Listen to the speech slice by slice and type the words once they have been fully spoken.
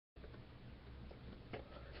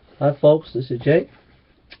Hi folks, this is Jake.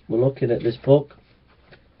 We're looking at this book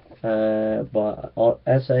by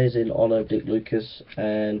Essays in Honour of Dick Lucas,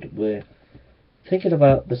 and we're thinking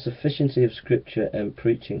about the sufficiency of Scripture and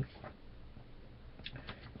preaching.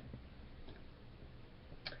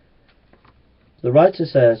 The writer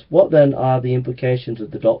says, what then are the implications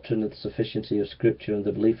of the doctrine of the sufficiency of Scripture and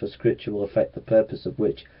the belief that Scripture will affect the purpose of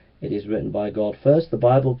which it is written by God? First, the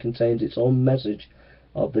Bible contains its own message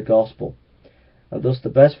of the gospel, and thus the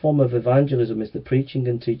best form of evangelism is the preaching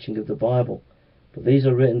and teaching of the Bible. But these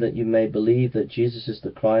are written that you may believe that Jesus is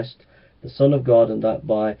the Christ, the Son of God, and that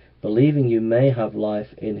by believing you may have life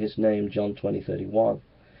in his name. John 20:31.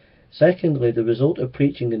 Secondly, the result of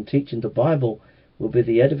preaching and teaching the Bible will be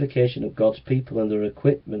the edification of God's people and their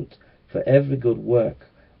equipment for every good work.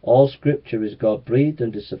 All Scripture is God-breathed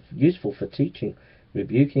and is useful for teaching,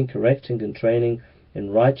 rebuking, correcting, and training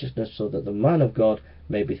in righteousness, so that the man of God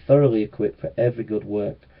may be thoroughly equipped for every good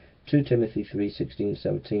work. 2 Timothy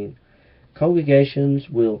 3:16-17. Congregations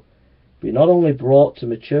will be not only brought to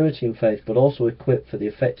maturity in faith, but also equipped for the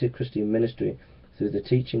effective Christian ministry through the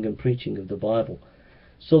teaching and preaching of the Bible.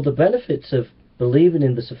 So the benefits of believing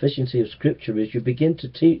in the sufficiency of Scripture is you begin to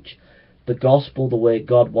teach the gospel the way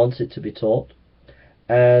God wants it to be taught,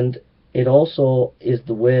 and it also is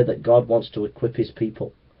the way that God wants to equip his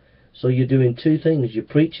people. So you're doing two things. You're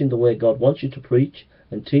preaching the way God wants you to preach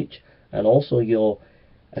and teach, and also you're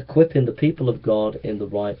equipping the people of God in the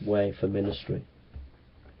right way for ministry.